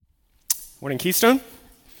Morning, Keystone.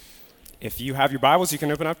 If you have your Bibles, you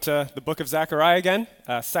can open up to the book of Zechariah again,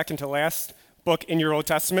 second to last book in your Old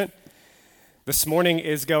Testament. This morning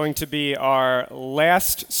is going to be our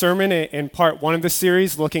last sermon in part one of the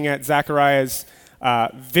series, looking at Zechariah's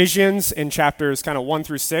visions in chapters kind of 1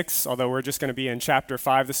 through 6, although we're just going to be in chapter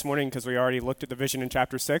 5 this morning because we already looked at the vision in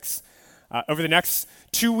chapter 6. Over the next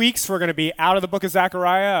 2 weeks, we're going to be out of the book of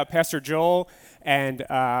Zechariah. Pastor Joel and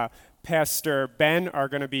Pastor Ben are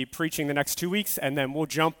going to be preaching the next 2 weeks, and then we'll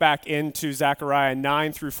jump back into Zechariah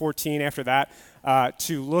 9 through 14 after that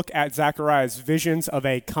to look at Zechariah's visions of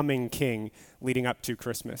a coming king leading up to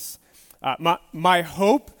Christmas. My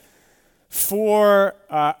hope for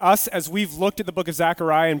us as we've looked at the book of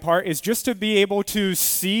Zechariah in part is just to be able to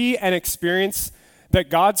see and experience that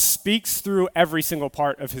God speaks through every single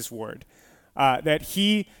part of his word. That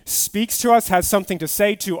he speaks to us, has something to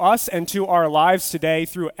say to us and to our lives today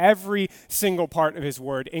through every single part of his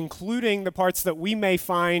word, including the parts that we may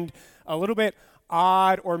find a little bit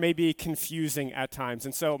odd or maybe confusing at times.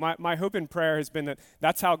 And so my hope and prayer has been that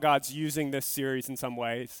that's how God's using this series in some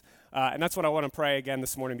ways. And that's what I want to pray again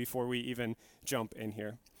this morning before we even jump in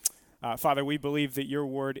here. Father, we believe that your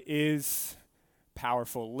word is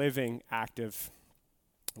powerful, living, active.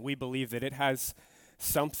 We believe that it has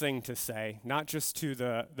something to say, not just to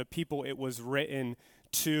the people it was written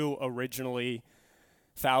to originally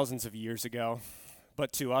thousands of years ago,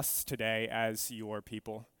 but to us today as your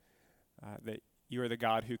people. That you are the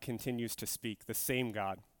God who continues to speak, the same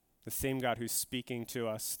God who's speaking to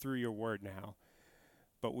us through your word now.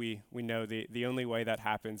 But we know the only way that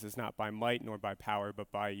happens is not by might nor by power,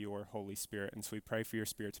 but by your Holy Spirit. And so we pray for your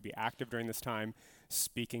Spirit to be active during this time,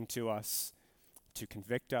 speaking to us, to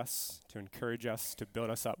convict us, to encourage us, to build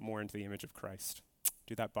us up more into the image of Christ.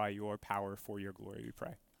 Do that by your power for your glory, we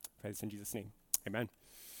pray. Pray this in Jesus' name. Amen.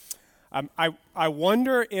 I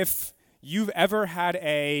wonder if you've ever had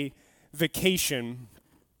a vacation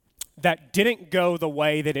that didn't go the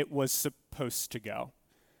way that it was supposed to go.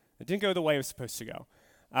 It didn't go the way it was supposed to go.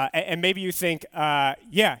 And maybe you think,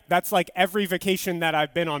 yeah, that's like every vacation that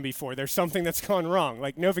I've been on before. There's something that's gone wrong.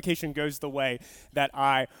 Like no vacation goes the way that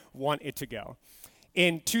I want it to go.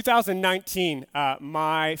 In 2019,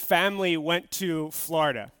 my family went to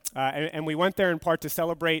Florida, and we went there in part to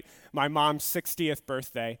celebrate my mom's 60th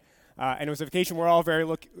birthday. And it was a vacation we're all very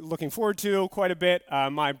looking forward to quite a bit.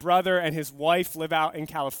 My brother and his wife live out in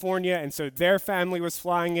California, and so their family was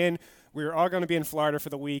flying in. We were all going to be in Florida for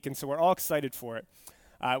the week, and so we're all excited for it.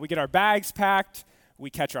 We get our bags packed, we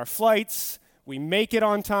catch our flights, we make it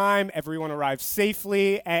on time, everyone arrives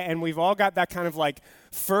safely, and we've all got that kind of like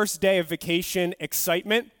first day of vacation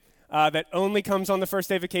excitement that only comes on the first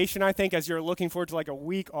day of vacation, I think, as you're looking forward to like a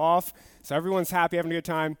week off. So everyone's happy, having a good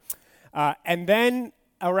time. And then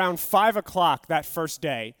around 5 o'clock that first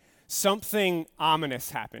day, something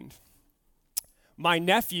ominous happened. My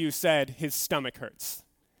nephew said his stomach hurts.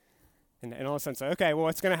 And all of a sudden, it's like, okay, well,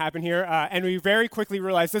 what's going to happen here? And we very quickly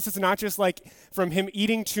realized this is not just like from him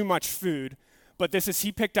eating too much food, but this is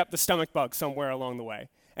he picked up the stomach bug somewhere along the way,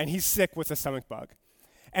 and he's sick with the stomach bug.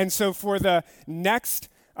 And so for the next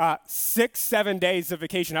 6-7 days of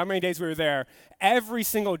vacation, how many days we were there, every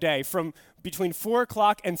single day from between 4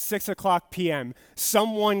 o'clock and 6 o'clock p.m.,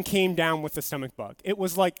 someone came down with the stomach bug. It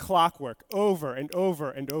was like clockwork over and over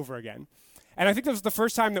and over again. And I think that was the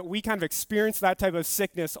first time that we kind of experienced that type of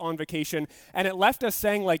sickness on vacation, and it left us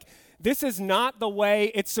saying, like, this is not the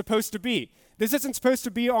way it's supposed to be. This isn't supposed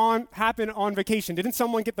to be happen on vacation. Didn't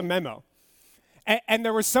someone get the memo? And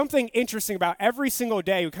there was something interesting about every single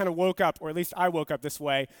day we kind of woke up, or at least I woke up this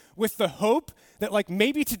way, with the hope that, like,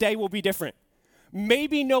 maybe today will be different.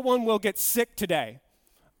 Maybe no one will get sick today.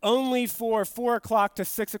 Only for 4 o'clock to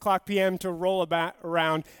 6 o'clock p.m. to roll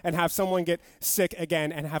around and have someone get sick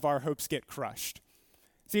again and have our hopes get crushed.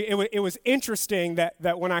 See, it was interesting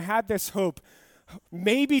that when I had this hope,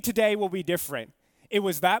 maybe today will be different, it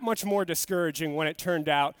was that much more discouraging when it turned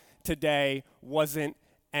out today wasn't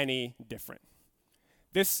any different.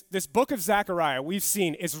 This book of Zechariah, we've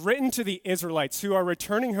seen, is written to the Israelites who are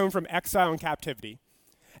returning home from exile and captivity.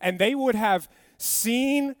 And they would have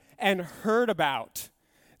seen and heard about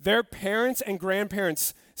their parents' and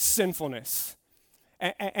grandparents' sinfulness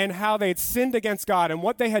and how they had sinned against God and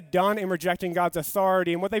what they had done in rejecting God's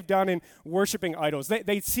authority and what they've done in worshiping idols.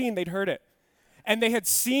 They'd seen, they'd heard it. And they had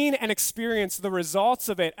seen and experienced the results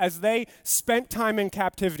of it as they spent time in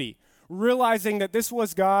captivity, realizing that this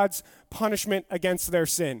was God's punishment against their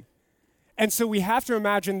sin. And so we have to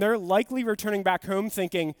imagine they're likely returning back home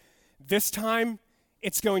thinking, this time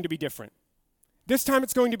it's going to be different. This time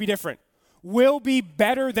it's going to be different. We'll be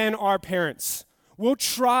better than our parents. We'll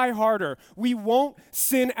try harder. We won't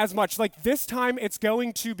sin as much. Like this time, it's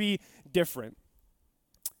going to be different.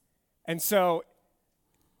 And so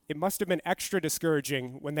it must have been extra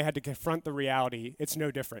discouraging when they had to confront the reality. It's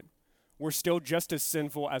no different. We're still just as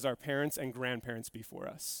sinful as our parents and grandparents before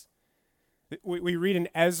us. We read in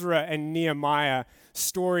Ezra and Nehemiah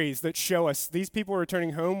stories that show us these people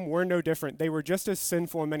returning home were no different. They were just as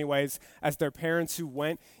sinful in many ways as their parents who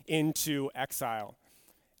went into exile.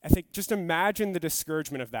 I think just imagine the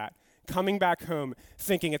discouragement of that. Coming back home,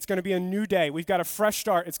 thinking it's going to be a new day. We've got a fresh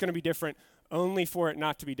start. It's going to be different, only for it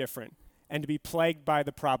not to be different and to be plagued by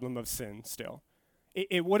the problem of sin still.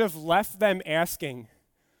 It would have left them asking,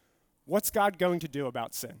 what's God going to do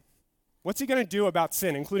about sin? What's he going to do about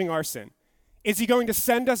sin, including our sin? Is he going to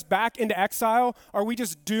send us back into exile? Are we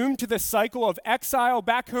just doomed to this cycle of exile,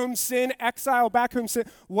 back home sin, exile, back home sin?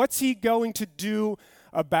 What's he going to do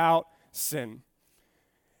about sin?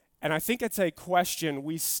 And I think it's a question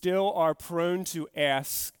we still are prone to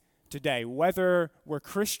ask today, whether we're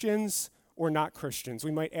Christians or not Christians.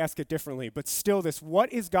 We might ask it differently, but still this,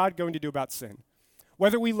 what is God going to do about sin?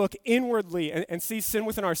 Whether we look inwardly and see sin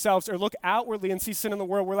within ourselves or look outwardly and see sin in the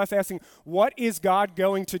world, we're left asking, what is God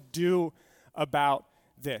going to do about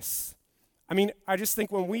this? I mean, I just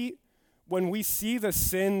think when we see the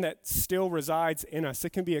sin that still resides in us,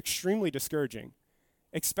 it can be extremely discouraging,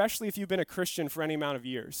 especially if you've been a Christian for any amount of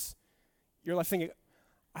years. You're left thinking,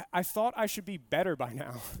 I thought I should be better by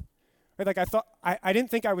now. Right? Like I didn't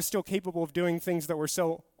think I was still capable of doing things that were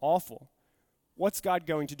so awful. What's God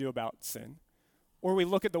going to do about sin? Or we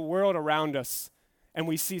look at the world around us and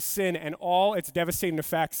we see sin and all its devastating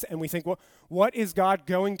effects, and we think, well, what is God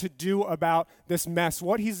going to do about this mess?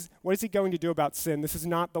 What is he going to do about sin? This is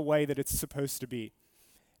not the way that it's supposed to be.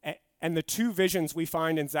 And the two visions we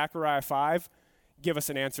find in Zechariah 5 give us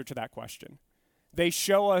an answer to that question. They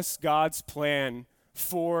show us God's plan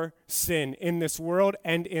for sin in this world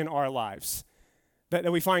and in our lives. That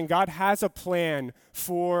we find God has a plan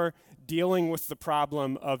for dealing with the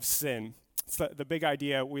problem of sin. It's the big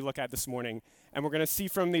idea we look at this morning. And we're going to see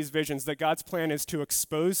from these visions that God's plan is to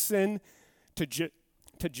expose sin, to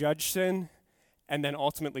judge sin, and then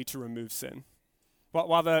ultimately to remove sin. But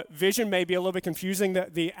while the vision may be a little bit confusing,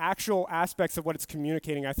 the actual aspects of what it's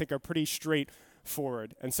communicating, I think, are pretty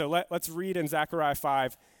straightforward. And so let's read in Zechariah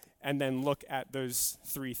 5 and then look at those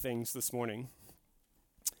three things this morning.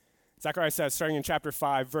 Zechariah says, starting in chapter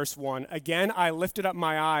 5, verse 1, "Again I lifted up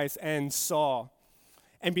my eyes and saw,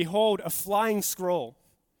 and behold, a flying scroll.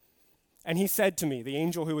 And he said to me," the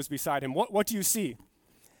angel who was beside him, what do you see?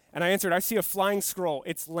 And I answered, "I see a flying scroll.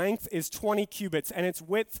 Its length is 20 cubits, and its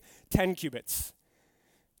width 10 cubits.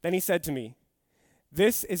 Then he said to me,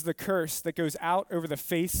 'This is the curse that goes out over the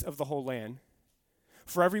face of the whole land.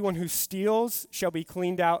 For everyone who steals shall be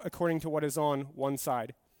cleaned out according to what is on one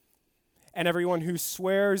side. And everyone who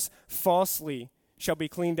swears falsely shall be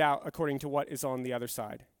cleaned out according to what is on the other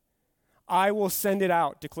side. I will send it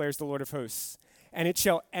out, declares the Lord of hosts. And it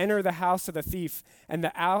shall enter the house of the thief and the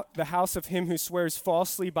house of him who swears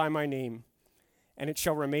falsely by my name. And it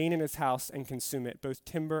shall remain in his house and consume it, both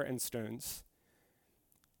timber and stones.'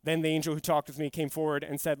 Then the angel who talked with me came forward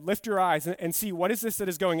and said, 'Lift your eyes and see, what is this that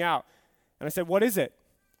is going out?' And I said, 'What is it?'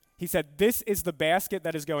 He said, 'This is the basket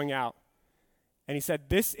that is going out.' And he said,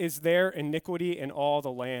 'This is their iniquity in all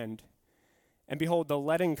the land.' And behold, the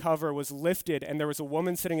leaden cover was lifted, and there was a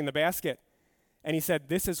woman sitting in the basket. And he said,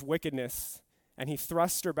 'This is wickedness.' And he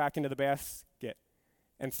thrust her back into the basket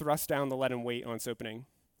and thrust down the leaden weight on its opening.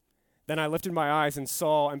 Then I lifted my eyes and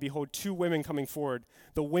saw, and behold, two women coming forward.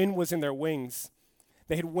 The wind was in their wings.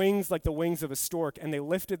 They had wings like the wings of a stork, and they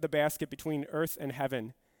lifted the basket between earth and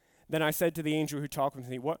heaven. Then I said to the angel who talked with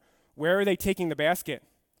me, 'Where are they taking the basket?'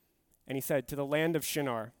 And he said, 'To the land of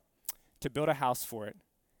Shinar, to build a house for it.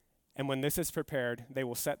 And when this is prepared, they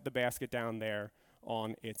will set the basket down there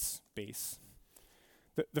on its base.'"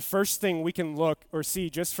 The first thing we can look or see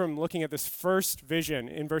just from looking at this first vision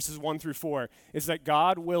in verses 1 through 4 is that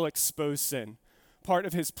God will expose sin. Part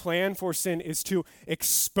of his plan for sin is to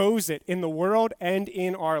expose it in the world and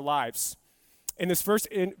in our lives. In this first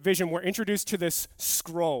vision, we're introduced to this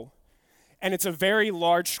scroll, and it's a very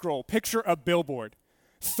large scroll. Picture a billboard,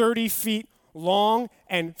 30 feet long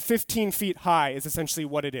and 15 feet high is essentially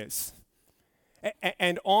what it is.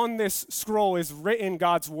 And on this scroll is written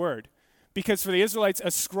God's word. Because for the Israelites, a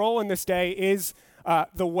scroll in this day is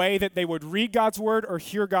the way that they would read God's word or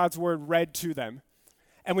hear God's word read to them.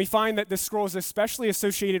 And we find that this scroll is especially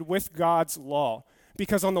associated with God's law.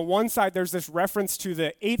 Because on the one side, there's this reference to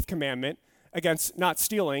the 8th commandment against not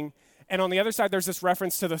stealing. And on the other side, there's this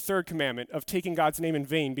reference to the 3rd commandment of taking God's name in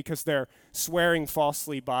vain because they're swearing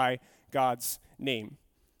falsely by God's name.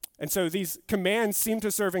 And so these commands seem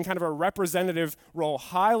to serve in kind of a representative role,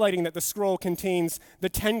 highlighting that the scroll contains the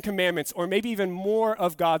 10 commandments, or maybe even more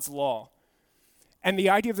of God's law. And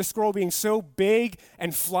the idea of the scroll being so big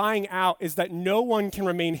and flying out is that no one can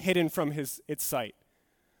remain hidden from its sight.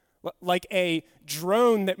 Like a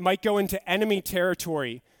drone that might go into enemy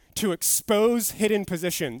territory to expose hidden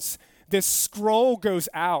positions, this scroll goes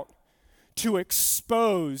out to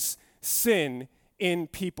expose sin in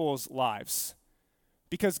people's lives.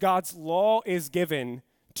 Because God's law is given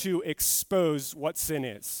to expose what sin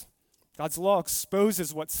is. God's law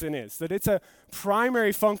exposes what sin is, that it's a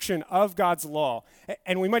primary function of God's law,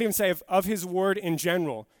 and we might even say of his word in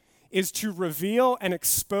general, is to reveal and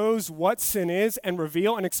expose what sin is and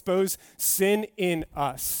reveal and expose sin in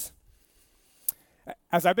us.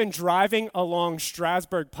 As I've been driving along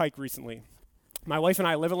Strasburg Pike recently, my wife and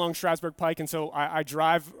I live along Strasburg Pike, and so I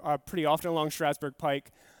drive pretty often along Strasburg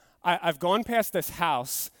Pike. I've gone past this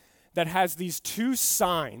house that has these two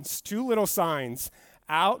little signs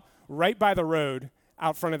out right by the road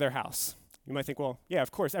out front of their house. You might think, well, yeah,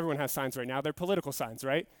 of course, everyone has signs right now. They're political signs,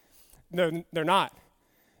 right? No, they're not.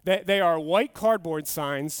 They are white cardboard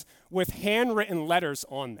signs with handwritten letters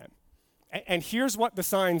on them. And here's what the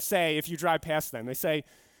signs say if you drive past them. They say,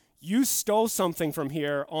 "You stole something from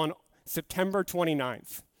here on September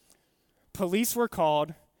 29th. Police were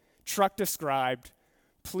called, truck described,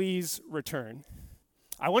 please return."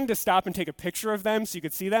 I wanted to stop and take a picture of them so you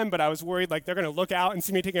could see them, but I was worried like they're going to look out and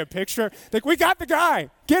see me taking a picture. Like, we got the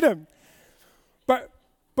guy, get him. But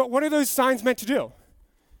what are those signs meant to do?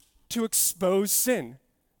 To expose sin.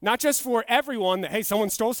 Not just for everyone that, hey,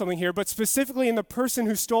 someone stole something here, but specifically in the person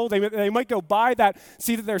who stole, they might go by that,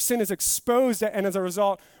 see that their sin is exposed, and as a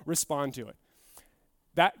result, respond to it.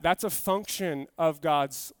 That's a function of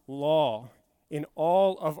God's law in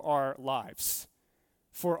all of our lives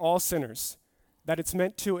for all sinners, that it's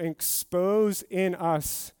meant to expose in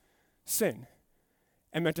us sin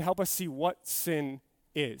and meant to help us see what sin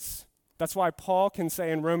is. That's why Paul can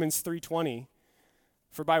say in Romans 3:20,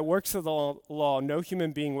 "For by works of the law, no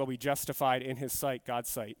human being will be justified in his sight, God's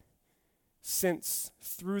sight, since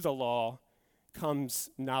through the law comes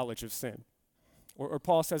knowledge of sin." Or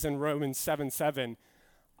Paul says in Romans 7:7,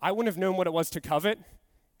 "I wouldn't have known what it was to covet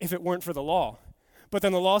if it weren't for the law. But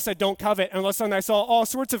then the law said, don't covet, and all of a sudden I saw all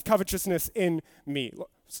sorts of covetousness in me."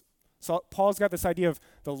 So Paul's got this idea of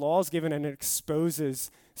the law is given and it exposes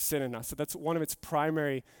sin in us. So that's one of its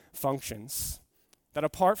primary functions. That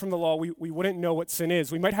apart from the law, we wouldn't know what sin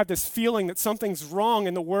is. We might have this feeling that something's wrong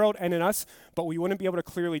in the world and in us, but we wouldn't be able to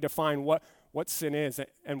clearly define what sin is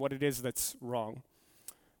and what it is that's wrong.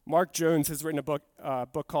 Mark Jones has written a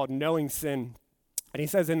book called Knowing Sin, and he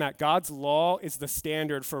says in that God's law is the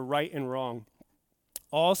standard for right and wrong.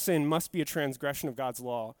 All sin must be a transgression of God's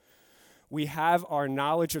law. We have our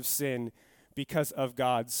knowledge of sin because of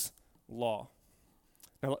God's law.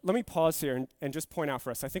 Now, let me pause here and just point out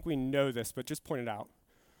for us. I think we know this, but just point it out.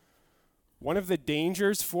 One of the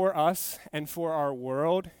dangers for us and for our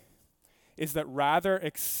world is that rather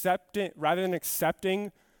than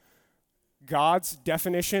accepting God's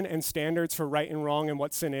definition and standards for right and wrong and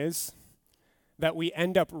what sin is, that we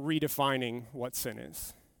end up redefining what sin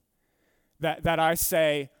is. That I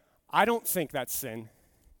say, I don't think that's sin,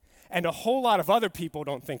 and a whole lot of other people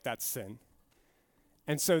don't think that's sin.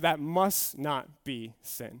 And so that must not be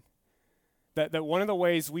sin. That one of the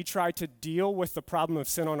ways we try to deal with the problem of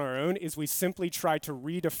sin on our own is we simply try to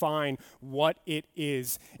redefine what it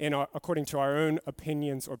is according to our own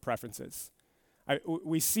opinions or preferences.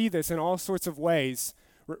 We see this in all sorts of ways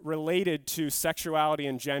related to sexuality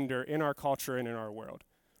and gender in our culture and in our world.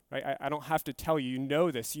 Right? I don't have to tell you, you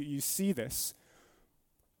know this, you see this.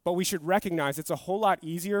 But we should recognize it's a whole lot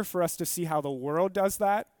easier for us to see how the world does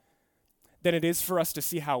that than it is for us to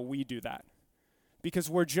see how we do that. Because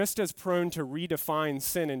we're just as prone to redefine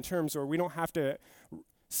sin in terms where we don't have to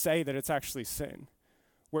say that it's actually sin.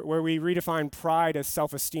 Where we redefine pride as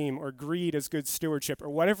self-esteem or greed as good stewardship or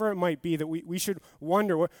whatever it might be, that we should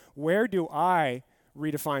wonder, where do I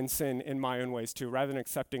redefine sin in my own ways too, rather than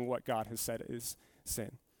accepting what God has said is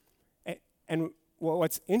sin. And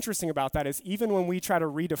what's interesting about that is even when we try to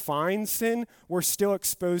redefine sin, we're still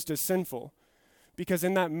exposed as sinful. Because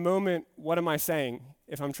in that moment, what am I saying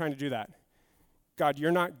if I'm trying to do that? God,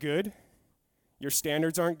 you're not good, your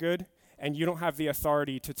standards aren't good, and you don't have the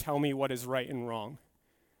authority to tell me what is right and wrong.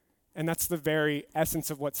 And that's the very essence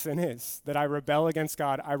of what sin is, that I rebel against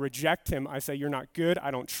God, I reject him, I say, you're not good,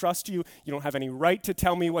 I don't trust you, you don't have any right to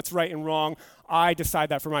tell me what's right and wrong, I decide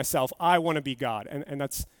that for myself, I want to be God. And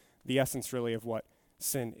that's the essence really of what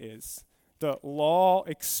sin is. The law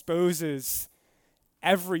exposes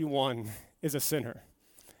everyone is a sinner,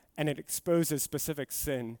 and it exposes specific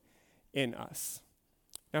sin in us.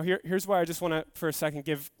 Now, here's why I just want to, for a second,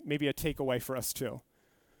 give maybe a takeaway for us too.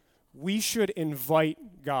 We should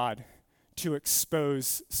invite God to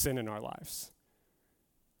expose sin in our lives.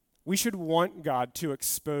 We should want God to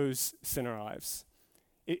expose sin in our lives.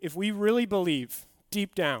 If we really believe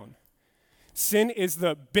deep down sin is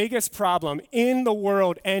the biggest problem in the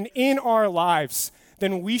world and in our lives,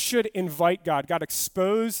 then we should invite God. God,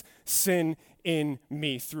 expose sin in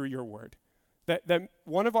me through your word. That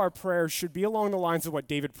one of our prayers should be along the lines of what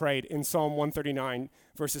David prayed in Psalm 139,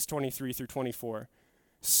 verses 23 through 24.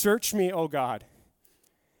 Search me, O God,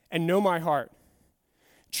 and know my heart.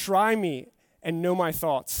 Try me and know my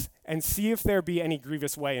thoughts, and see if there be any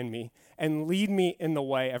grievous way in me, and lead me in the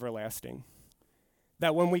way everlasting.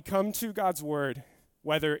 That when we come to God's word,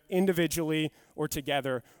 whether individually or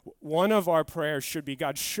together, one of our prayers should be,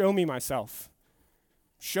 God, show me myself.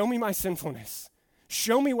 Show me my sinfulness.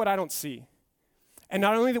 Show me what I don't see. And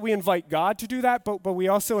not only that we invite God to do that, but we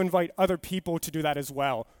also invite other people to do that as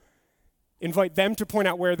well. Invite them to point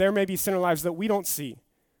out where there may be sin in our lives that we don't see.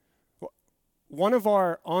 One of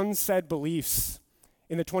our unsaid beliefs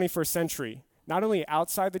in the 21st century, not only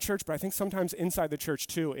outside the church, but I think sometimes inside the church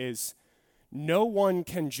too, is no one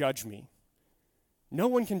can judge me. No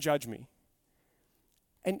one can judge me.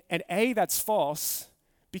 And A, that's false,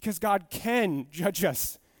 because God can judge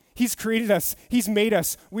us. He's created us. He's made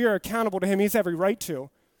us. We are accountable to him. He has every right to.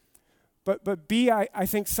 But B, I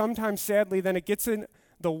think sometimes, sadly, then it gets in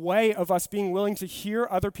the way of us being willing to hear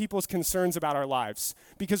other people's concerns about our lives,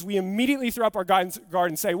 because we immediately throw up our guard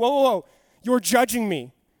and say, whoa, you're judging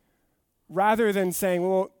me, rather than saying,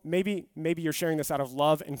 well, maybe you're sharing this out of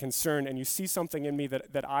love and concern, and you see something in me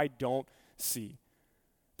that I don't see.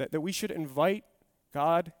 That we should invite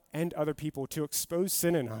God and other people to expose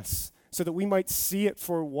sin in us so that we might see it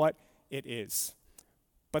for what it is.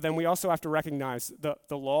 But then we also have to recognize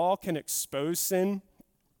the law can expose sin,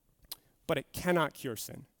 but it cannot cure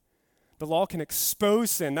sin. The law can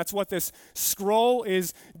expose sin. That's what this scroll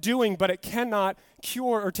is doing, but it cannot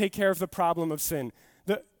cure or take care of the problem of sin.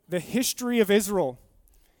 The history of Israel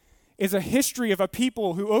is a history of a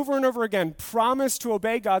people who over and over again promise to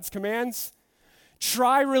obey God's commands,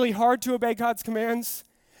 try really hard to obey God's commands,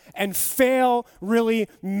 and fail really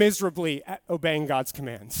miserably at obeying God's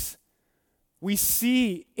commands. We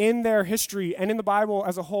see in their history and in the Bible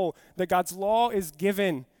as a whole that God's law is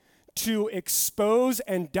given to expose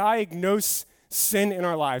and diagnose sin in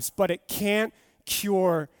our lives, but it can't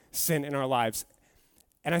cure sin in our lives.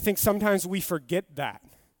 And I think sometimes we forget that,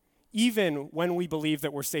 even when we believe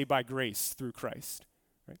that we're saved by grace through Christ.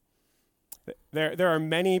 Right? There are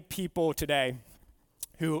many people today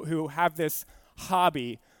who have this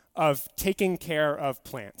hobby of taking care of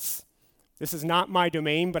plants. This is not my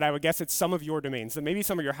domain, but I would guess it's some of your domains. So maybe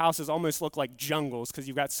some of your houses almost look like jungles because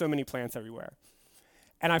you've got so many plants everywhere.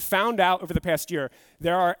 And I found out over the past year,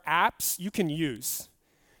 there are apps you can use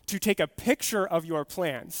to take a picture of your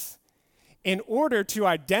plants in order to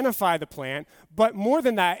identify the plant, but more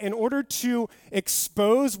than that, in order to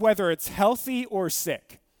expose whether it's healthy or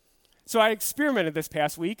sick. So I experimented this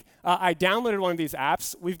past week. I downloaded one of these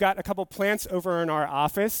apps. We've got a couple plants over in our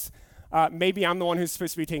office. Maybe I'm the one who's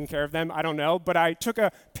supposed to be taking care of them. I don't know. But I took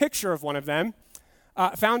a picture of one of them,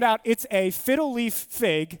 found out it's a fiddle leaf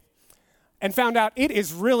fig, and found out it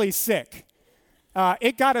is really sick.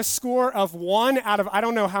 It got a score of 1 out of, I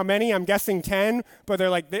don't know how many, I'm guessing 10, but they're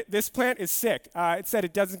like, this plant is sick. It said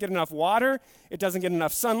it doesn't get enough water, it doesn't get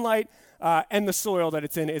enough sunlight, and the soil that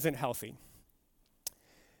it's in isn't healthy.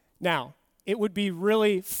 Now, it would be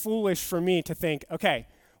really foolish for me to think, okay,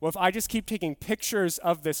 well, if I just keep taking pictures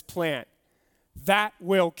of this plant, that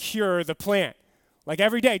will cure the plant. Like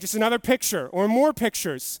every day, just another picture or more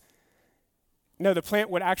pictures. No, the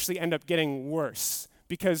plant would actually end up getting worse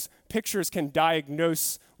because pictures can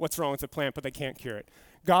diagnose what's wrong with the plant, but they can't cure it.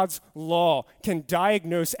 God's law can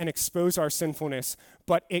diagnose and expose our sinfulness,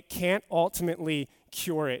 but it can't ultimately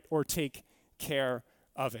cure it or take care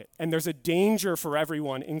of it. And there's a danger for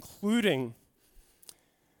everyone, including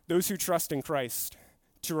those who trust in Christ,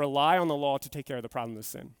 to rely on the law to take care of the problem of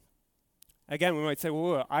sin. Again, we might say,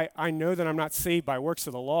 well, I know that I'm not saved by works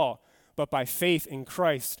of the law, but by faith in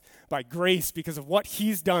Christ, by grace because of what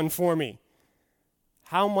he's done for me.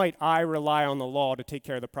 How might I rely on the law to take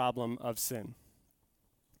care of the problem of sin?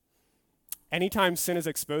 Anytime sin is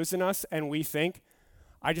exposed in us and we think,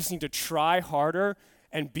 I just need to try harder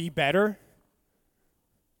and be better,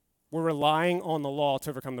 we're relying on the law to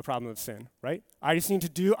overcome the problem of sin, right? I need to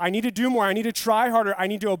do more. I need to try harder. I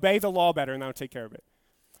need to obey the law better, and that'll take care of it.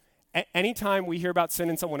 Anytime we hear about sin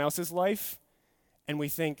in someone else's life, and we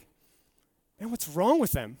think, man, what's wrong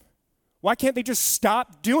with them? Why can't they just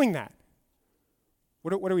stop doing that?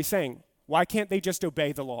 What are we saying? Why can't they just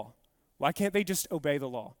obey the law? Why can't they just obey the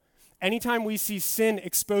law? Anytime we see sin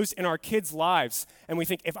exposed in our kids' lives, and we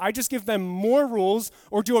think, if I just give them more rules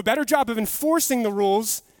or do a better job of enforcing the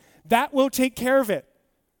rules, that will take care of it.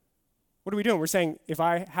 What are we doing? We're saying, if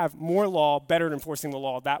I have more law, better at enforcing the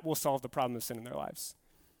law, that will solve the problem of sin in their lives.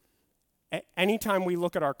 Anytime we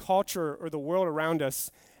look at our culture or the world around us,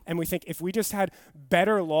 and we think, if we just had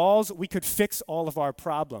better laws, we could fix all of our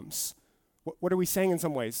problems. What are we saying in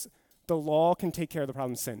some ways? The law can take care of the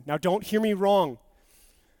problem of sin. Now, don't hear me wrong.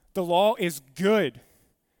 The law is good.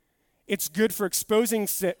 It's good for exposing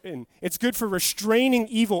sin. It's good for restraining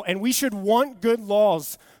evil. And we should want good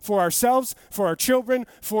laws for ourselves, for our children,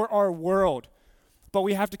 for our world. But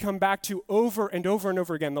we have to come back to over and over and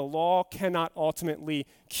over again, the law cannot ultimately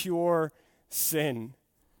cure sin.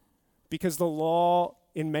 Because the law,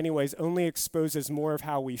 in many ways, only exposes more of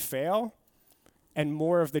how we fail and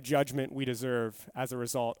more of the judgment we deserve as a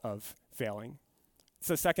result of failing. It's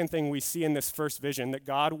the second thing we see in this first vision, that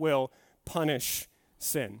God will punish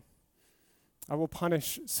sin. I will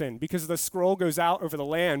punish sin, because the scroll goes out over the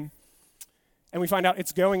land, and we find out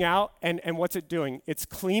it's going out, and what's it doing? It's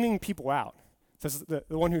cleaning people out. It says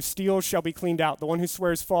the one who steals shall be cleaned out. The one who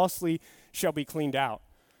swears falsely shall be cleaned out.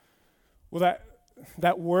 Well,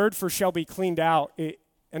 that word for shall be cleaned out,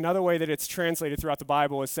 another way that it's translated throughout the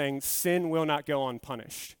Bible is saying sin will not go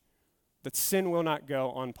unpunished. That sin will not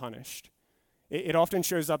go unpunished. It often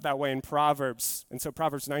shows up that way in Proverbs. And so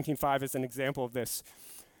Proverbs 19:5 is an example of this,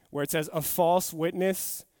 where it says, a false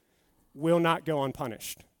witness will not go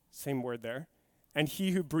unpunished. Same word there. And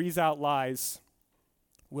he who breathes out lies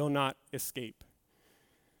will not escape.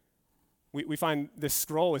 We find this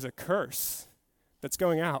scroll is a curse that's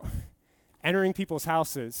going out, entering people's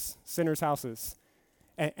houses, sinners' houses,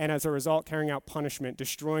 and as a result, carrying out punishment,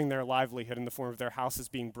 destroying their livelihood in the form of their houses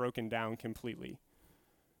being broken down completely.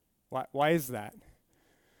 Why is that?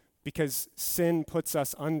 Because sin puts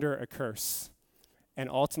us under a curse and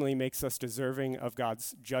ultimately makes us deserving of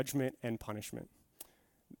God's judgment and punishment.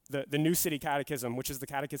 The New City Catechism, which is the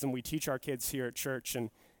catechism we teach our kids here at church,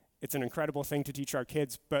 and it's an incredible thing to teach our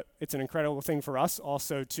kids, but it's an incredible thing for us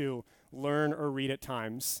also to learn or read at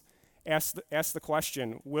times. Ask the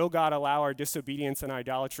question, will God allow our disobedience and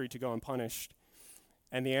idolatry to go unpunished?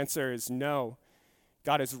 And the answer is no.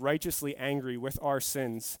 God is righteously angry with our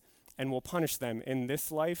sins and will punish them in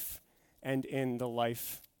this life and in the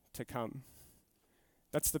life to come.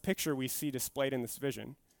 That's the picture we see displayed in this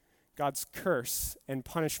vision. God's curse and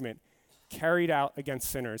punishment carried out against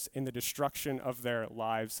sinners in the destruction of their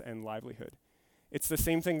lives and livelihood. It's the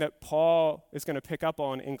same thing that Paul is going to pick up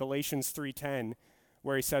on in Galatians 3:10,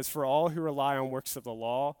 where he says, for all who rely on works of the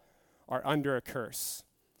law are under a curse.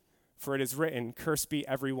 For it is written, cursed be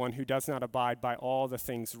everyone who does not abide by all the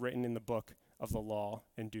things written in the book of the law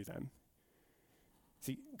and do them.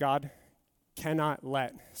 See, God cannot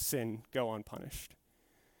let sin go unpunished.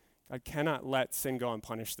 God cannot let sin go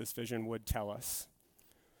unpunished, this vision would tell us.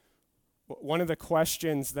 One of the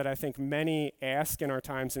questions that I think many ask in our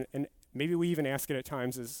times, and maybe we even ask it at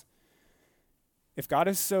times, is if God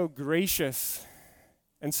is so gracious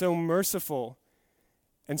and so merciful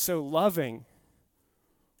and so loving,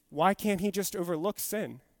 why can't he just overlook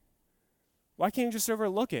sin? Why can't he just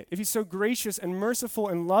overlook it? If he's so gracious and merciful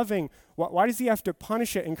and loving, why does he have to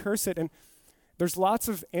punish it and curse it? And there's lots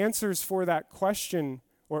of answers for that question,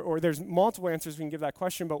 or there's multiple answers we can give that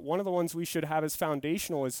question, but one of the ones we should have as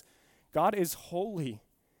foundational is God is holy,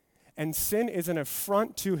 and sin is an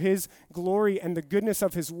affront to his glory and the goodness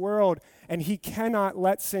of his world, and he cannot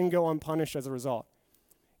let sin go unpunished as a result.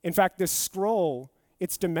 In fact, this scroll,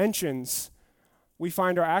 its dimensions, we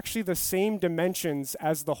find are actually the same dimensions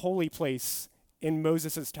as the holy place in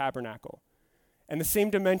Moses' tabernacle, and the same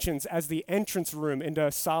dimensions as the entrance room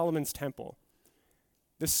into Solomon's temple.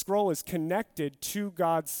 The scroll is connected to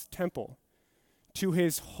God's temple, to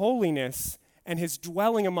his holiness and his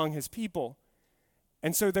dwelling among his people.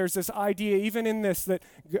 And so there's this idea, even in this, that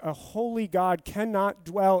a holy God cannot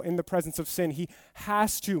dwell in the presence of sin. He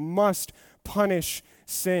must punish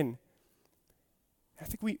sin. I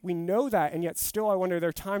think we know that, and yet still I wonder, there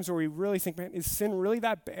are times where we really think, man, is sin really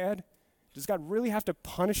that bad? Does God really have to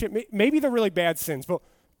punish it? Maybe the really bad sins,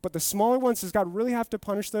 but the smaller ones, does God really have to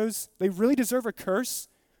punish those? They really deserve a curse?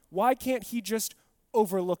 Why can't he just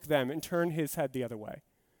overlook them and turn his head the other way?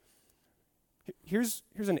 Here's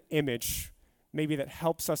an image maybe that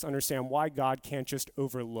helps us understand why God can't just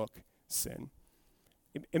overlook sin.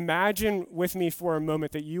 Imagine with me for a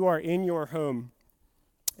moment that you are in your home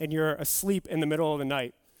and you're asleep in the middle of the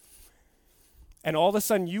night. and all of a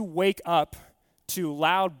sudden you wake up to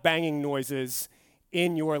loud banging noises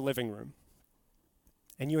in your living room.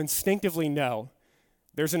 And you instinctively know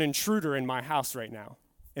there's an intruder in my house right now,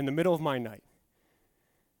 in the middle of my night.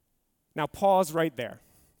 Now pause right there.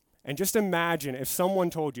 And just imagine if someone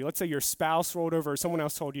told you, let's say your spouse rolled over or someone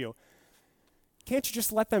else told you, can't you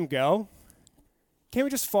just let them go? Can't we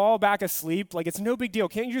just fall back asleep? Like, it's no big deal.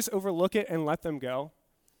 Can't you just overlook it and let them go?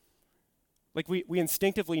 Like, we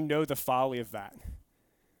instinctively know the folly of that.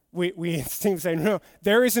 We instinctively say, no,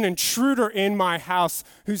 there is an intruder in my house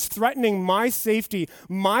who's threatening my safety,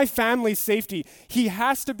 my family's safety. He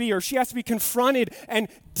has to be, or she has to be confronted and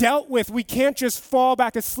dealt with. We can't just fall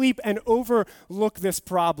back asleep and overlook this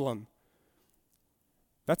problem.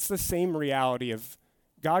 That's the same reality of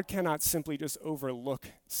God cannot simply just overlook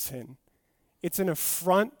sin. It's an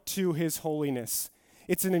affront to his holiness.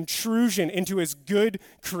 It's an intrusion into his good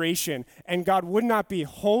creation. And God would not be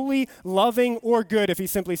holy, loving, or good if he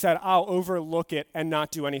simply said, I'll overlook it and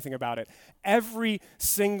not do anything about it. Every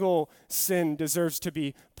single sin deserves to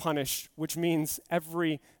be punished, which means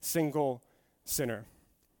every single sinner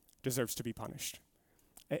deserves to be punished.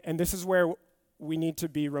 And this is where we need to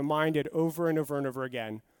be reminded over and over and over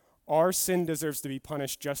again. Our sin deserves to be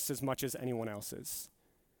punished just as much as anyone else's.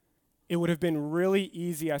 It would have been really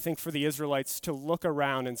easy, I think, for the Israelites to look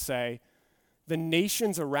around and say, the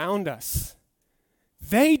nations around us,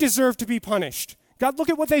 they deserve to be punished. God, look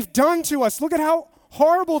at what they've done to us. Look at how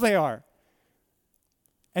horrible they are.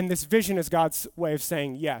 And this vision is God's way of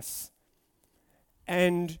saying, yes,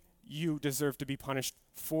 and you deserve to be punished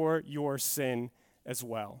for your sin as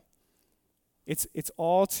well. It's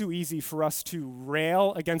all too easy for us to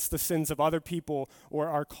rail against the sins of other people or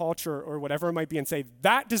our culture or whatever it might be and say,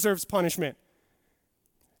 that deserves punishment.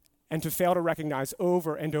 And to fail to recognize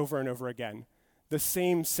over and over and over again, the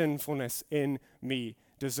same sinfulness in me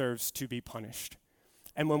deserves to be punished.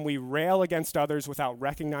 And when we rail against others without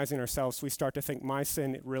recognizing ourselves, we start to think my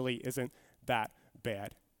sin really isn't that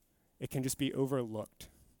bad. It can just be overlooked.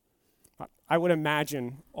 I would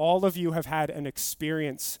imagine all of you have had an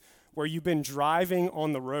experience where you've been driving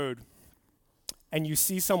on the road and you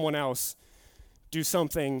see someone else do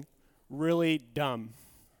something really dumb,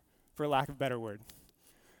 for lack of a better word.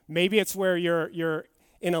 Maybe it's where you're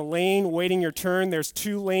in a lane waiting your turn. There's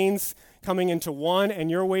two lanes coming into one, and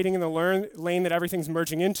you're waiting in the lane that everything's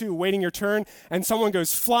merging into, waiting your turn, and someone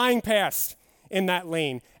goes flying past in that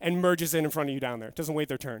lane and merges in front of you down there. Doesn't wait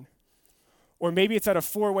their turn. Or maybe it's at a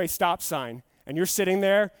four-way stop sign, and you're sitting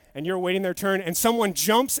there, and you're waiting their turn, and someone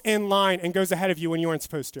jumps in line and goes ahead of you when you weren't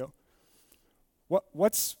supposed to.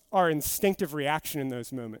 What's our instinctive reaction in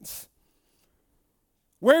those moments?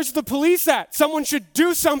 Where's the police at? Someone should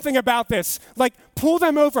do something about this. Like, pull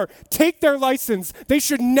them over, take their license. They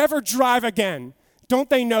should never drive again. Don't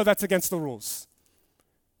they know that's against the rules?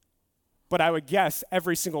 But I would guess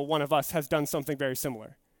every single one of us has done something very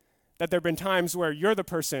similar. That there have been times where you're the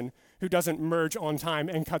person who doesn't merge on time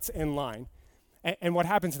and cuts in line. And what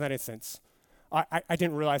happens in that instance? I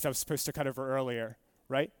didn't realize I was supposed to cut over earlier,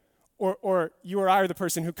 right? Or you or I are the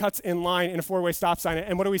person who cuts in line in a four-way stop sign,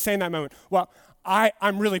 and what do we say in that moment? Well,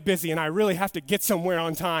 I'm really busy, and I really have to get somewhere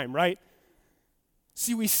on time, right?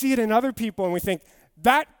 See, we see it in other people, and we think,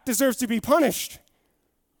 that deserves to be punished.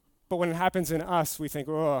 But when it happens in us, we think,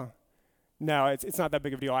 oh, no, it's not that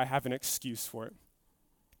big of a deal. I have an excuse for it.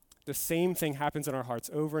 The same thing happens in our hearts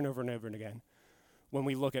over and over and over and again when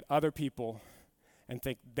we look at other people and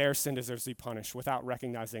think their sin deserves to be punished without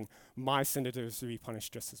recognizing my sin deserves to be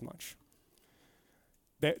punished just as much.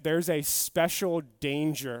 There's a special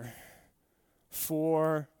danger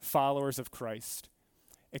for followers of Christ,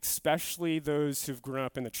 especially those who've grown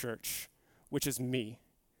up in the church, which is me.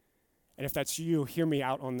 And if that's you, hear me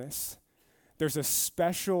out on this. There's a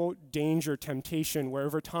special danger, temptation, where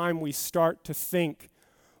over time we start to think,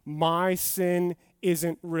 my sin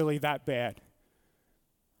isn't really that bad.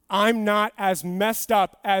 I'm not as messed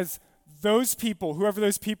up as those people, whoever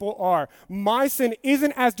those people are. My sin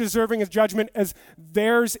isn't as deserving of judgment as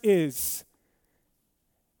theirs is.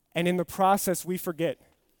 And in the process, we forget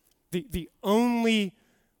the only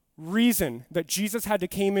reason that Jesus had to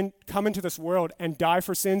come into this world and die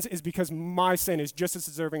for sins is because my sin is just as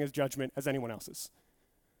deserving of judgment as anyone else's.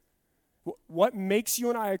 What makes you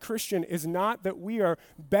and I a Christian is not that we are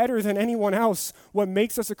better than anyone else. What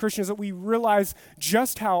makes us a Christian is that we realize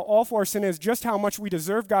just how awful our sin is, just how much we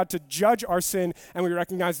deserve God to judge our sin, and we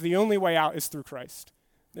recognize the only way out is through Christ.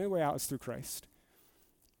 The only way out is through Christ.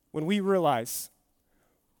 When we realize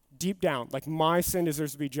deep down, like my sin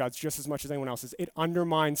deserves to be judged just as much as anyone else's, it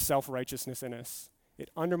undermines self-righteousness in us.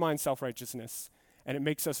 It undermines self-righteousness, and it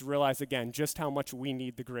makes us realize again just how much we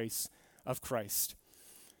need the grace of Christ.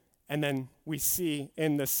 And then we see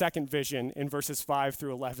in the second vision in verses 5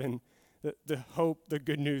 through 11, the hope, the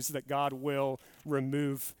good news that God will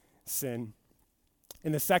remove sin.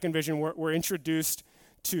 In the second vision, we're introduced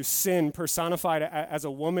to sin personified as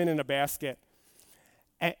a woman in a basket.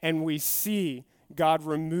 And we see God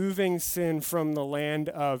removing sin from the land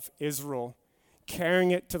of Israel,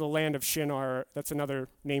 carrying it to the land of Shinar, that's another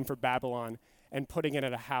name for Babylon, and putting it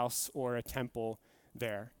at a house or a temple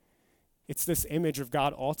there. It's this image of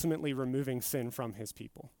God ultimately removing sin from his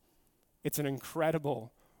people. It's an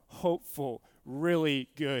incredible, hopeful, really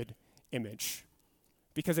good image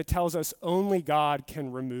because it tells us only God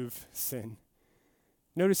can remove sin.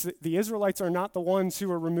 Notice that the Israelites are not the ones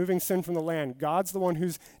who are removing sin from the land. God's the one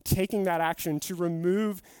who's taking that action to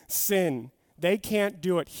remove sin. They can't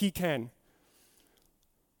do it. He can.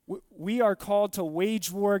 We are called to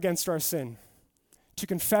wage war against our sin, to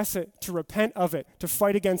confess it, to repent of it, to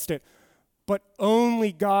fight against it. But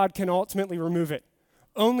only God can ultimately remove it.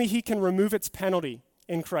 Only he can remove its penalty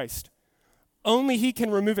in Christ. Only he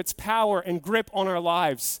can remove its power and grip on our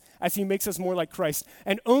lives as he makes us more like Christ.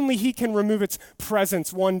 And only he can remove its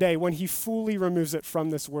presence one day when he fully removes it from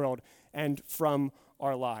this world and from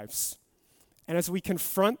our lives. And as we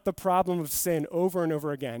confront the problem of sin over and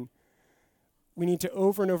over again, we need to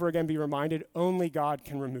over and over again be reminded only God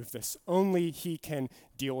can remove this. Only he can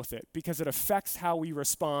deal with it because it affects how we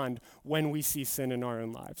respond when we see sin in our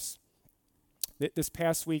own lives. This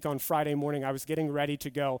past week on Friday morning, I was getting ready to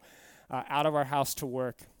go out of our house to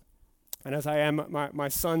work. And as I am, my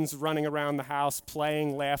son's running around the house,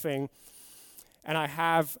 playing, laughing. And I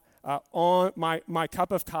have on my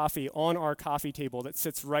cup of coffee on our coffee table that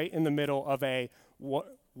sits right in the middle of a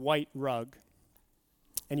white rug.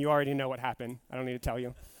 And you already know what happened. I don't need to tell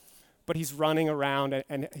you. But he's running around,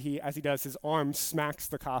 and he, as he does, his arm smacks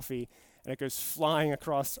the coffee, and it goes flying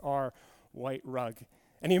across our white rug.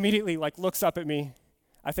 And he immediately looks up at me,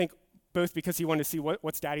 I think both because he wanted to see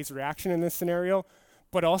what's Daddy's reaction in this scenario,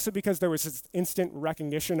 but also because there was this instant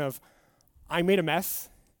recognition of, I made a mess,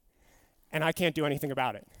 and I can't do anything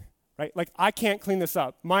about it, right? I can't clean this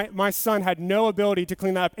up. My son had no ability to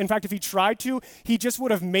clean that up. In fact, if he tried to, he just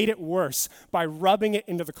would have made it worse by rubbing it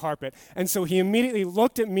into the carpet. And so he immediately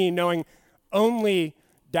looked at me knowing only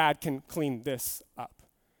Dad can clean this up.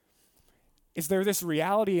 Is there this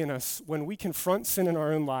reality in us when we confront sin in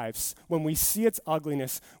our own lives, when we see its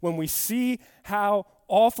ugliness, when we see how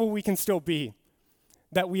awful we can still be,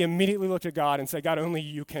 that we immediately look to God and say, God, only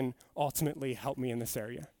you can ultimately help me in this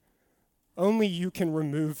area. Only you can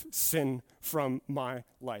remove sin from my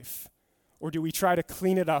life. Or do we try to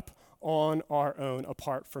clean it up on our own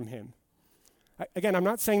apart from him? Again, I'm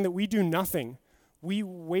not saying that we do nothing. We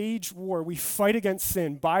wage war, we fight against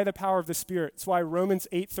sin by the power of the Spirit. That's why Romans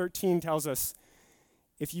 8:13 tells us,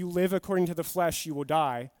 if you live according to the flesh, you will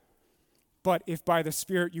die. But if by the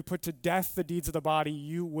Spirit you put to death the deeds of the body,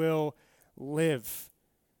 you will live.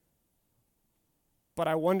 But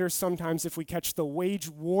I wonder sometimes if we catch the wage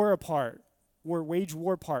war part,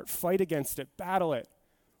 fight against it, battle it,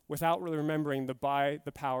 without really remembering the by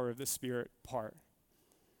the power of the Spirit part.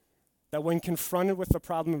 That when confronted with the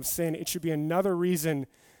problem of sin, it should be another reason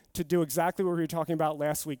to do exactly what we were talking about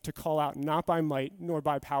last week, to call out not by might nor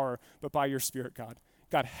by power, but by your Spirit, God.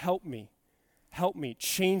 God, help me,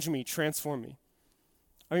 change me, transform me.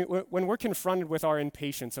 I mean, when we're confronted with our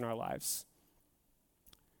impatience in our lives,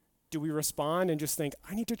 do we respond and just think,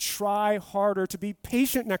 I need to try harder to be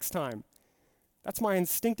patient next time? That's my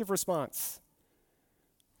instinctive response.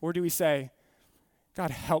 Or do we say,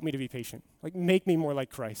 God, help me to be patient. Make me more like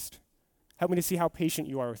Christ. Help me to see how patient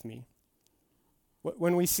you are with me.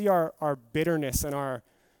 When we see our bitterness and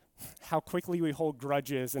how quickly we hold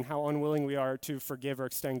grudges and how unwilling we are to forgive or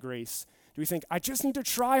extend grace, do we think, I just need to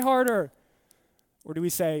try harder? Or do we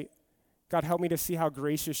say, God, help me to see how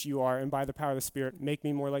gracious you are, and by the power of the Spirit, make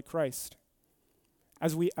me more like Christ?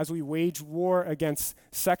 As we wage war against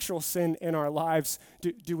sexual sin in our lives,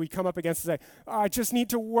 do we come up against and say, I just need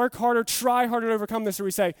to work harder, try harder to overcome this? Or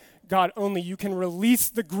we say, God, only you can release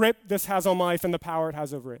the grip this has on my life and the power it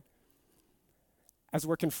has over it. As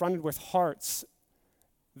we're confronted with hearts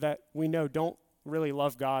that we know don't really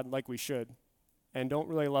love God like we should and don't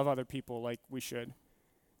really love other people like we should,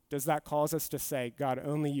 does that cause us to say, God,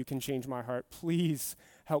 only you can change my heart. Please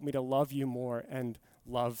help me to love you more and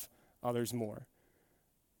love others more.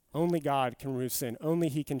 Only God can remove sin. Only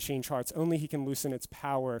he can change hearts. Only he can loosen its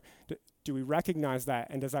power. Do we recognize that?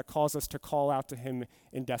 And does that cause us to call out to him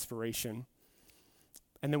in desperation?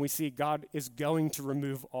 And then we see God is going to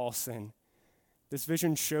remove all sin. This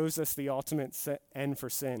vision shows us the ultimate end for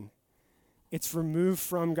sin. It's removed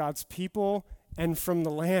from God's people and from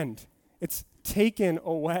the land. It's taken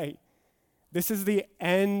away. This is the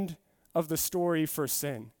end of the story for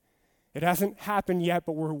sin. It hasn't happened yet,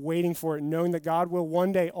 but we're waiting for it, knowing that God will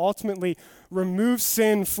one day ultimately remove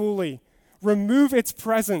sin fully, remove its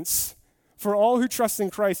presence. For all who trust in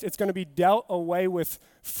Christ, it's going to be dealt away with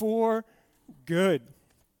for good.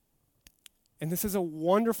 And this is a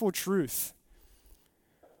wonderful truth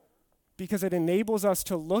because it enables us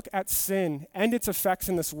to look at sin and its effects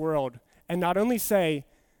in this world and not only say,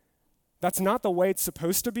 that's not the way it's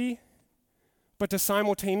supposed to be, but to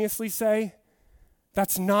simultaneously say,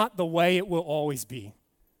 that's not the way it will always be.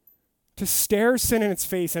 To stare sin in its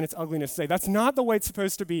face and its ugliness, say, that's not the way it's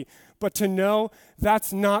supposed to be, but to know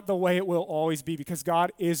that's not the way it will always be because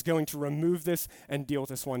God is going to remove this and deal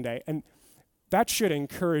with this one day. And that should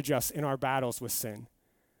encourage us in our battles with sin.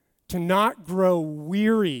 To not grow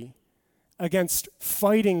weary against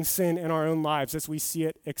fighting sin in our own lives as we see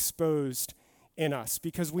it exposed in us,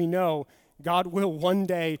 because we know God will one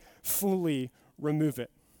day fully remove it.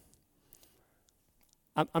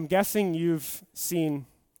 I'm guessing you've seen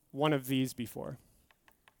one of these before.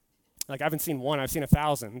 Like, I haven't seen one, I've seen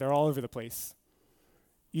 1,000. They're all over the place.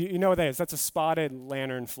 You know what that is? That's a spotted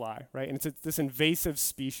lanternfly, right? And it's this invasive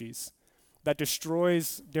species that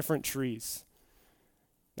destroys different trees.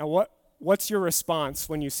 Now, what's your response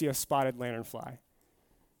when you see a spotted lanternfly?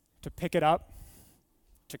 To pick it up,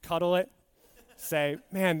 to cuddle it, say,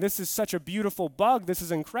 man, this is such a beautiful bug, this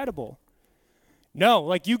is incredible. No,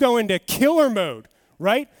 like you go into killer mode,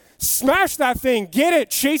 right? Smash that thing, get it,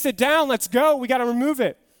 chase it down, let's go, we got to remove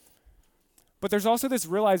it. But there's also this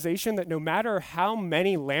realization that no matter how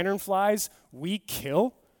many lanternflies we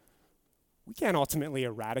kill, we can't ultimately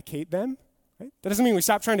eradicate them. Right? That doesn't mean we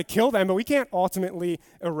stop trying to kill them, but we can't ultimately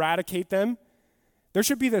eradicate them. There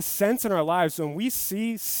should be this sense in our lives when we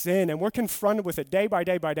see sin and we're confronted with it day by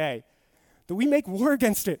day by day, that we make war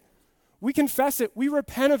against it. We confess it. We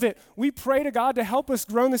repent of it. We pray to God to help us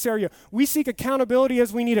grow in this area. We seek accountability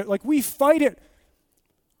as we need it. Like, we fight it,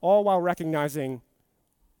 all while recognizing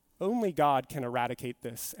only God can eradicate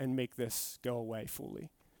this and make this go away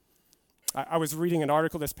fully. I was reading an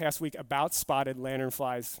article this past week about spotted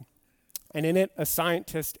lanternflies, and in it, a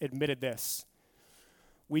scientist admitted this.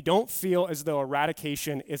 We don't feel as though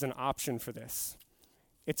eradication is an option for this.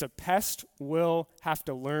 It's a pest we'll have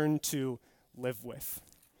to learn to live with.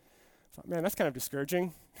 I thought, man, that's kind of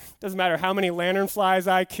discouraging. Doesn't matter how many lanternflies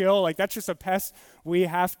I kill, like that's just a pest we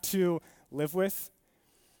have to live with.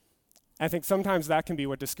 I think sometimes that can be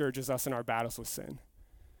what discourages us in our battles with sin.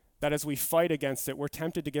 That as we fight against it, we're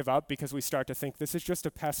tempted to give up because we start to think, this is just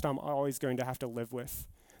a pest I'm always going to have to live with.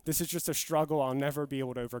 This is just a struggle I'll never be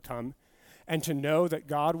able to overcome. And to know that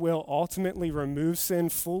God will ultimately remove sin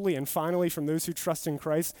fully and finally from those who trust in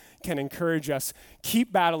Christ can encourage us.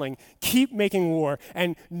 Keep battling, keep making war,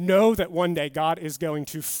 and know that one day God is going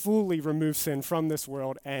to fully remove sin from this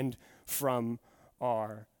world and from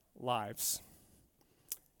our lives.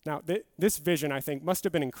 Now, this vision, I think, must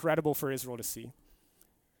have been incredible for Israel to see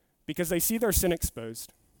because they see their sin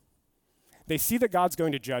exposed. They see that God's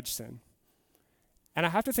going to judge sin. And I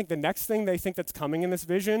have to think the next thing they think that's coming in this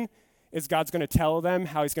vision is God's going to tell them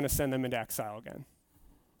how he's going to send them into exile again.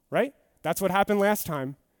 Right? That's what happened last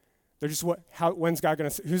time. They're just, when's God going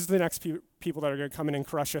to, who's the next people that are going to come in and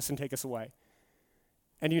crush us and take us away?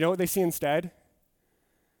 And you know what they see instead?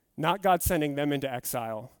 Not God sending them into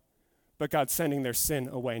exile, but God sending their sin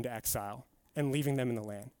away into exile and leaving them in the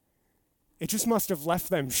land. It just must have left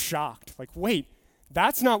them shocked. Like, wait,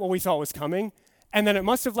 that's not what we thought was coming. And then it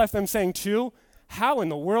must have left them saying too, how in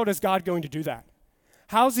the world is God going to do that?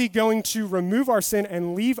 How's he going to remove our sin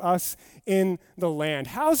and leave us in the land?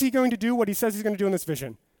 How's he going to do what he says he's going to do in this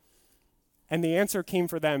vision? And the answer came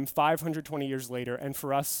for them 520 years later, and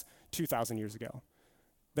for us 2,000 years ago,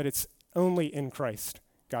 that it's only in Christ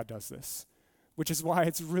God does this, which is why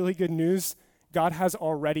it's really good news. God has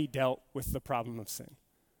already dealt with the problem of sin.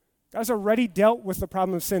 God has already dealt with the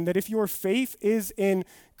problem of sin, that if your faith is in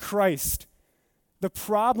Christ, the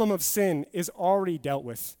problem of sin is already dealt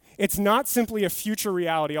with. It's not simply a future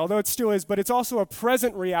reality, although it still is, but it's also a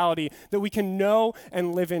present reality that we can know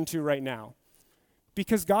and live into right now.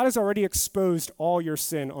 Because God has already exposed all your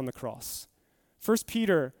sin on the cross. 1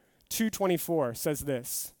 Peter 2:24 says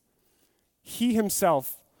this, he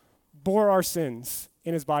himself bore our sins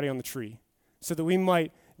in his body on the tree, so that we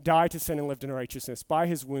might die to sin and live in righteousness. By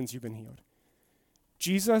his wounds you've been healed.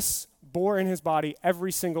 Jesus bore in his body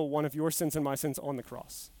every single one of your sins and my sins on the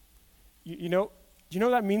cross. Do you know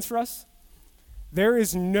what that means for us? There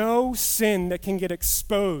is no sin that can get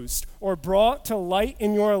exposed or brought to light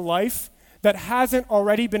in your life that hasn't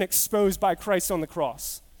already been exposed by Christ on the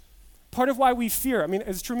cross. Part of why we fear,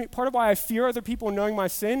 it's true, part of why I fear other people knowing my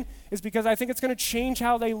sin is because I think it's going to change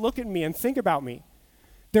how they look at me and think about me.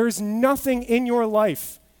 There is nothing in your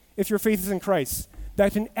life, if your faith is in Christ,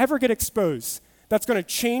 that can ever get exposed that's going to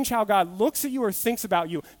change how God looks at you or thinks about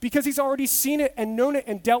you, because he's already seen it and known it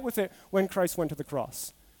and dealt with it when Christ went to the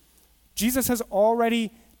cross. Jesus has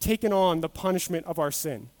already taken on the punishment of our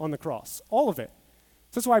sin on the cross, all of it.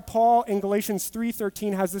 So that's why Paul in Galatians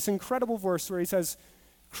 3:13 has this incredible verse where he says,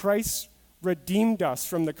 Christ redeemed us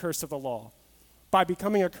from the curse of the law by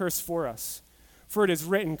becoming a curse for us. For it is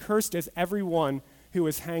written, cursed is everyone who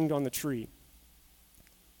is hanged on the tree.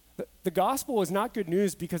 The gospel is not good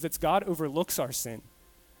news because it's God overlooks our sin.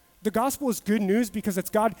 The gospel is good news because it's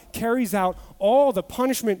God carries out all the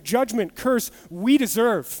punishment, judgment, curse we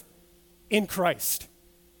deserve in Christ.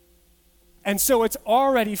 And so it's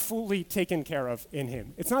already fully taken care of in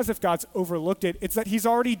him. It's not as if God's overlooked it, it's that he's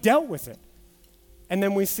already dealt with it. And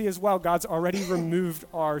then we see as well, God's already removed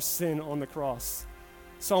our sin on the cross.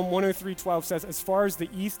 Psalm 103:12 says, as far as the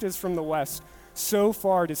east is from the west, so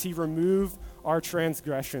far does he remove our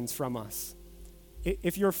transgressions from us.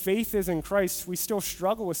 If your faith is in Christ, we still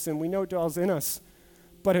struggle with sin. We know it dwells in us.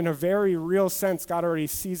 But in a very real sense, God already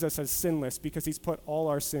sees us as sinless because he's put all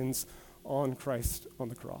our sins on Christ on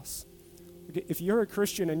the cross. If you're a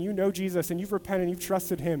Christian and you know Jesus and you've repented and you've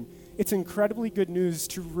trusted him, it's incredibly good news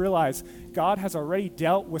to realize God has already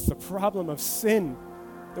dealt with the problem of sin,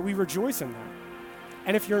 that we rejoice in that.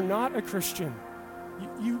 And if you're not a Christian,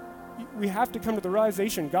 we have to come to the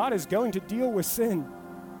realization God is going to deal with sin.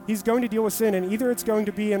 He's going to deal with sin, and either it's going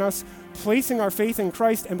to be in us placing our faith in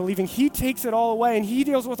Christ and believing he takes it all away and he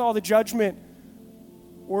deals with all the judgment,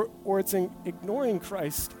 or it's in ignoring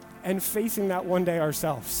Christ and facing that one day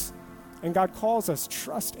ourselves. And God calls us,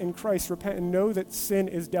 trust in Christ, repent, and know that sin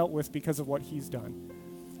is dealt with because of what he's done.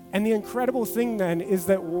 And the incredible thing then is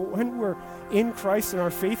that when we're in Christ and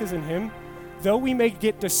our faith is in him, though we may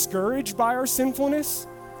get discouraged by our sinfulness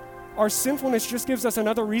just gives us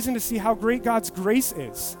another reason to see how great God's grace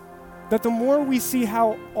is. That the more we see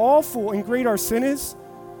how awful and great our sin is,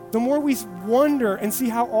 the more we wonder and see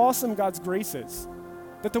how awesome God's grace is.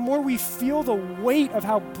 That the more we feel the weight of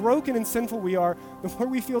how broken and sinful we are, the more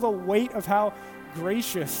we feel the weight of how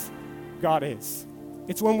gracious God is.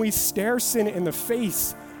 It's when we stare sin in the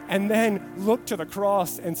face and then look to the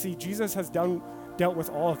cross and see Jesus has dealt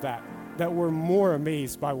with all of that we're more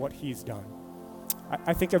amazed by what he's done.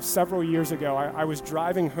 I think of several years ago, I was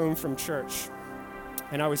driving home from church,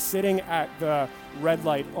 and I was sitting at the red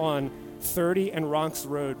light on 30 and Ronks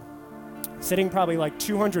Road, sitting probably like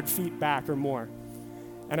 200 feet back or more.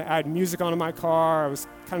 And I had music on in my car. I was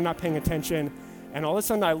kind of not paying attention. And all of a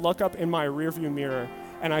sudden, I look up in my rearview mirror,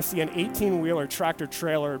 and I see an 18-wheeler tractor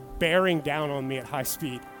trailer bearing down on me at high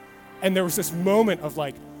speed. And there was this moment of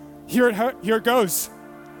like, here it goes.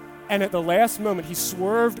 And at the last moment, he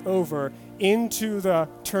swerved over into the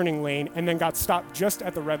turning lane and then got stopped just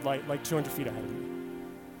at the red light, like 200 feet ahead of me.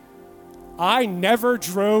 I never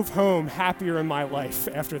drove home happier in my life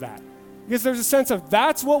after that. Because there's a sense of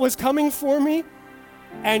that's what was coming for me,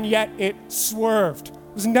 and yet it swerved.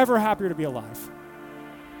 I was never happier to be alive.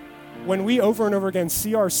 When we over and over again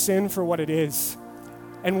see our sin for what it is,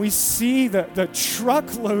 and we see the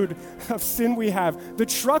truckload of sin we have, the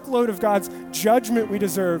truckload of God's judgment we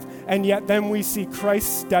deserve, and yet then we see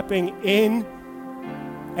Christ stepping in,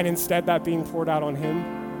 and instead that being poured out on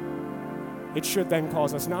him, it should then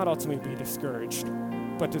cause us not ultimately to be discouraged,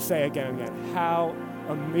 but to say again and again, how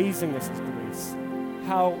amazing is his grace.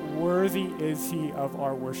 How worthy is he of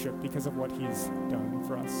our worship because of what he's done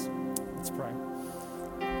for us. Let's pray.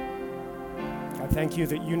 God, thank you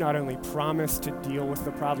that you not only promised to deal with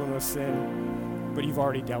the problem of sin, but you've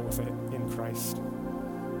already dealt with it in Christ.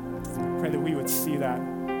 I pray that we would see that.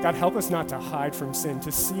 God, help us not to hide from sin,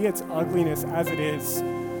 to see its ugliness as it is,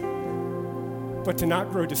 but to not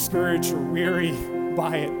grow discouraged or weary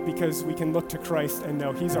by it, because we can look to Christ and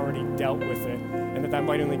know he's already dealt with it, and that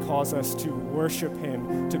might only cause us to worship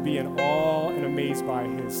him, to be in awe and amazed by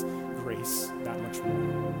his grace that much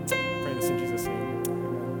more.